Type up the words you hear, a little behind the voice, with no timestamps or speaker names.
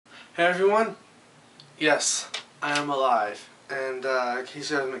Hey everyone, yes, I am alive, and in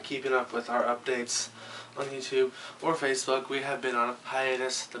case you haven't been keeping up with our updates on YouTube or Facebook, we have been on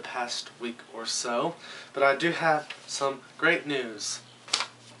hiatus the past week or so, but I do have some great news.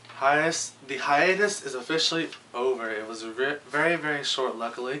 The hiatus is officially over. It was very, very short,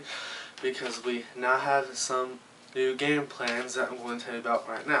 luckily, because we now have some new game plans that I'm going to tell you about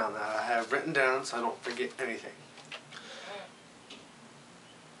right now that I have written down so I don't forget anything.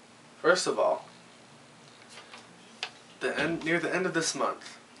 First of all, near the end of this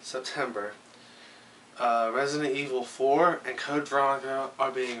month, September, Resident Evil 4 and Code Veronica are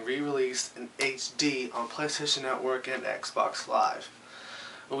being re-released in HD on PlayStation Network and Xbox Live.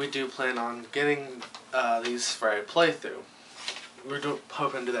 We do plan on getting these for a playthrough. We're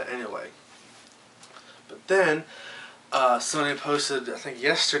hoping to do that anyway. But then, Sony posted, I think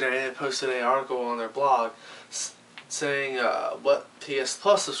yesterday, they posted an article on their blog saying what PS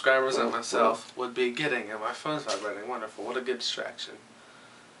Plus subscribers and myself would be getting, and my phone's vibrating. Wonderful, what a good distraction.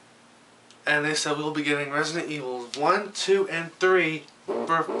 And they said we'll be getting Resident Evil 1, 2, and 3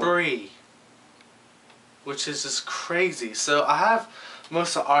 for free, which is just crazy. So I have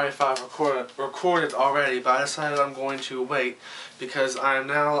most of RE5 recorded already, but I decided I'm going to wait because I am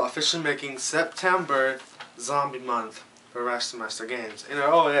now officially making September Zombie Month for RasterMasterGames. And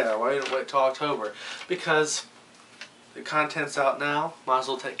oh yeah, why didn't wait till October? Because the content's out now, might as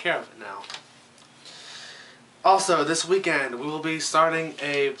well take care of it now. Also, this weekend we will be starting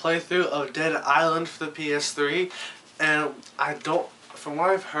a playthrough of Dead Island for the PS3, and from what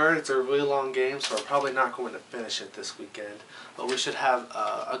I've heard, it's a really long game, so we're probably not going to finish it this weekend, but we should have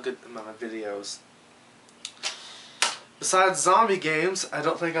a good amount of videos. Besides zombie games, I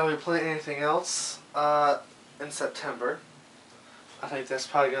don't think I'll be playing anything else in September. I think that's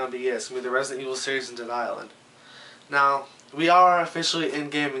probably going to be it. It's going to be the Resident Evil series and Dead Island. Now, we are officially in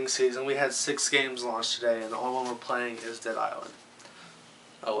gaming season. We had 6 games launched today, and the only one we're playing is Dead Island.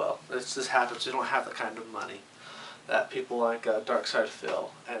 Oh well, this just happens. We don't have the kind of money that people like Darkside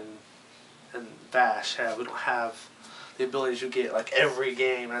Phil and Bash have. We don't have the ability to get like every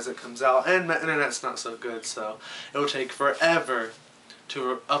game as it comes out, and the internet's not so good, so it will take forever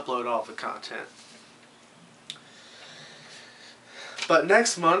to upload all the content. But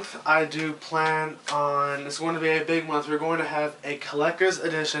next month, I do plan on, it's going to be a big month. We're going to have a collector's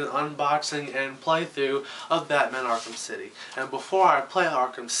edition unboxing and playthrough of Batman Arkham City. And before I play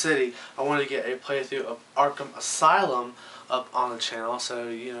Arkham City, I want to get a playthrough of Arkham Asylum up on the channel, so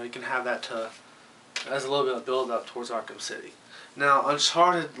you can have that as a little bit of build up towards Arkham City. Now,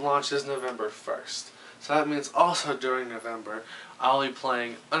 Uncharted launches November 1st. So that means also during November, I'll be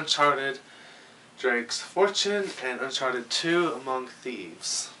playing Uncharted, Drake's Fortune, and Uncharted 2 Among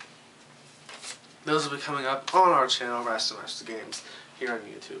Thieves. Those will be coming up on our channel, RasterMasterGames, here on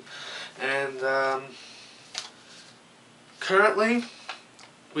YouTube. And currently,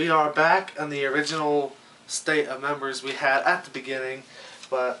 we are back in the original state of members we had at the beginning,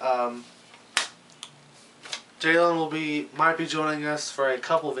 but Jalen might be joining us for a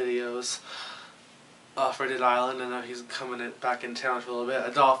couple videos. For Dead Island. I know he's coming back in town for a little bit.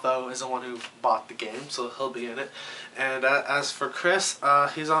 Adolfo is the one who bought the game, so he'll be in it. And as for Chris,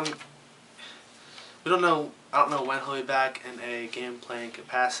 he's on. I don't know when he'll be back in a game playing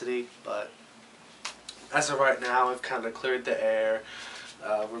capacity, but as of right now, we've kind of cleared the air.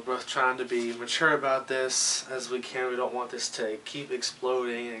 We're both trying to be mature about this as we can. We don't want this to keep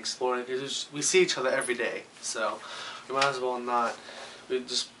exploding and exploding because we see each other every day, so we might as well not. We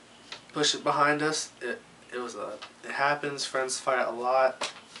just push it behind us. It happens. Friends fight a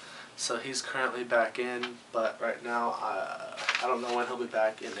lot. So he's currently back in, but right now I don't know when he'll be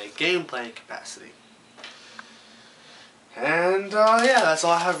back in a game playing capacity. And yeah, that's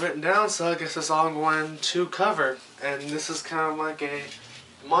all I have written down. So I guess that's all I'm going to cover. And this is kind of like a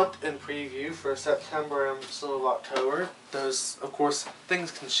month in preview for September and some of October. Those, of course, things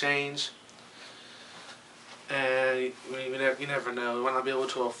can change. And you never know. We might not be able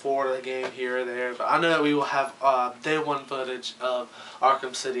to afford a game here or there, but I know that we will have day 1 footage of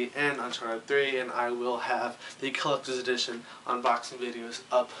Arkham City and Uncharted 3, and I will have the collector's edition unboxing videos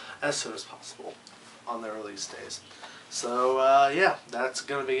up as soon as possible on their release days. So yeah, that's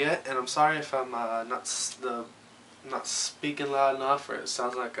gonna be it. And I'm sorry if I'm not speaking loud enough, or it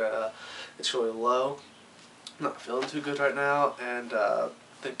sounds like it's really low. I'm not feeling too good right now, and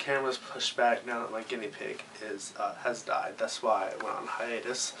the camera's pushed back now that my guinea pig has died. That's why I went on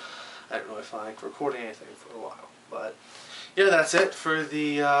hiatus. I didn't really feel like recording anything for a while. But yeah, that's it for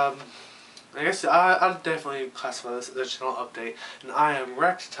the. I guess I'd definitely classify this as a channel update. And I am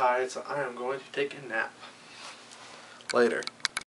wrecked tired, so I am going to take a nap. Later.